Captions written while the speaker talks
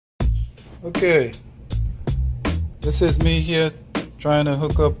Okay, this is me here trying to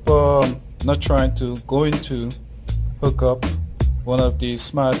hook up, going to hook up one of these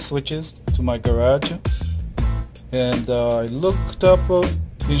smart switches to my garage, and I looked up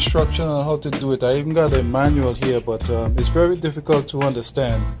instruction on how to do it. I even got a manual here, but it's very difficult to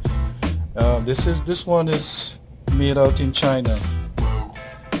understand. This one is made out in China.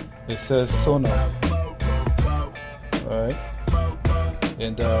 It says Sonar. Alright,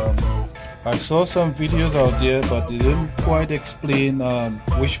 and I saw some videos out there, but they didn't quite explain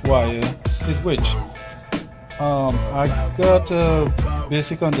which wire is which. I got a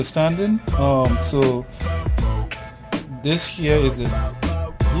basic understanding. So this here is a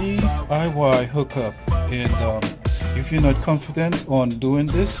DIY hookup, and if you're not confident on doing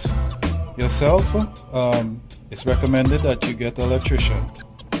this yourself, it's recommended that you get an electrician.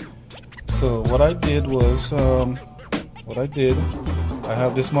 So what I did was, I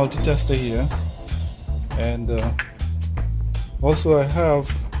have this multi-tester here, and also I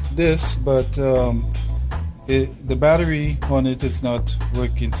have this, but the battery on it is not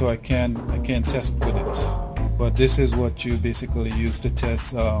working, so I can't test with it. But this is what you basically use to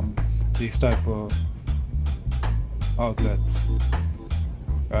test these type of outlets,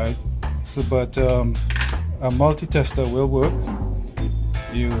 right? So, but a multi-tester will work.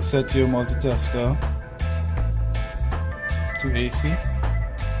 You set your multi-tester to AC,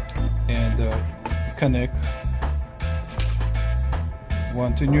 and you connect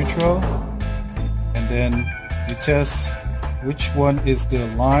one to neutral, and then you test which one is the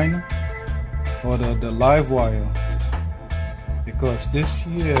line or the live wire, because this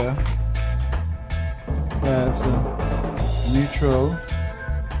here has a neutral,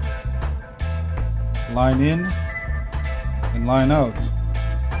 line in and line out,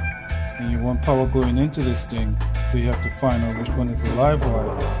 and you want power going into this thing, so you have to find out which one is the live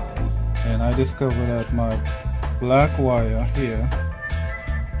wire. And I discovered that my black wire here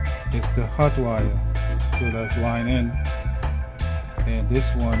is the hot wire, so that's line in, and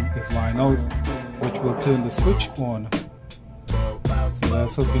this one is line out, which will turn the switch on. So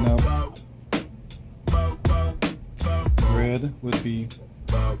that's hooking up. Red would be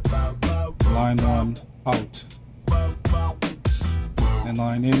line 1 out, and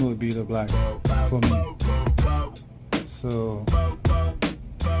line in would be the black for me. So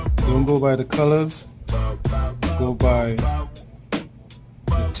don't go by the colors, go by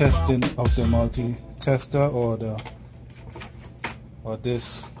the testing of the multi-tester or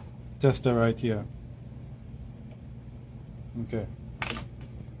this tester right here. Okay,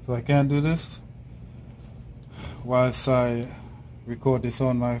 so I can't do this whilst I record this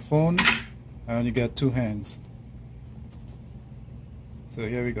on my phone. I only got 2 hands. So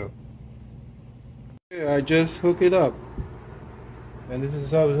here we go. Okay, I just hook it up, and this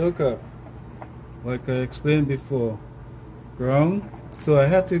is how it hook up, like I explained before. Ground. So I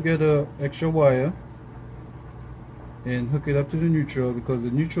had to get a extra wire and hook it up to the neutral, because the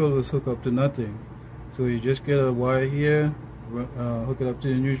neutral was hooked up to nothing. So you just get a wire here, hook it up to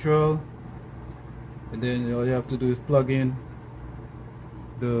the neutral, and then all you have to do is plug in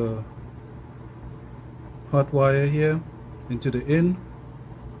the hot wire here into the in,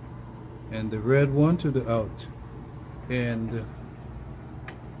 and the red one to the out, and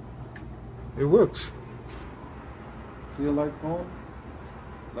it works. See the light on,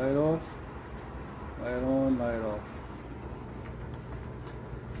 light off, light on, light off.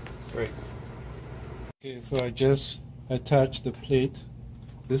 Great. Okay, so I just attached the plate.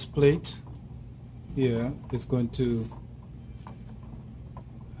 This plate here is going to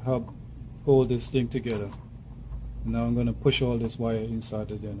help hold this thing together. And now I'm going to push all this wire inside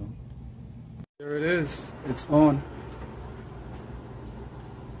the demo. There it is. It's on.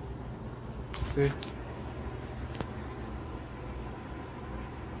 See?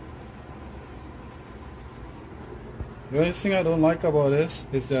 The only thing I don't like about this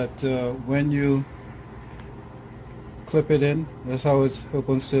is that when you clip it in, that's how it's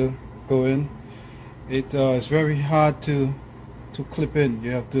supposed to go in. It's very hard to clip in.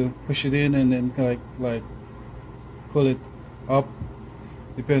 You have to push it in and then like pull it up.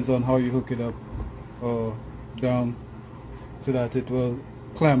 Depends on how you hook it up or down, so that it will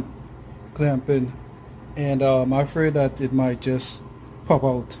clamp in. And I'm afraid that it might just pop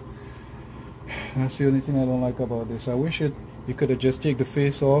out. That's the only thing I don't like about this. I wish you could have just take the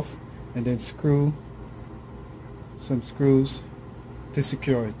face off and then screw some screws to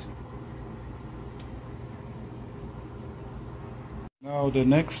secure it. Now the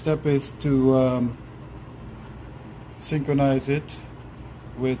next step is to synchronize it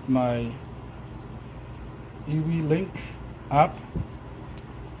with my EV Link app,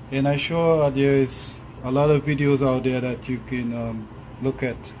 And I'm sure there is a lot of videos out there that you can look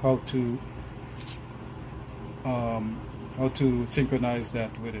at how to synchronize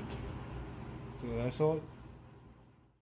that with it. So that's all.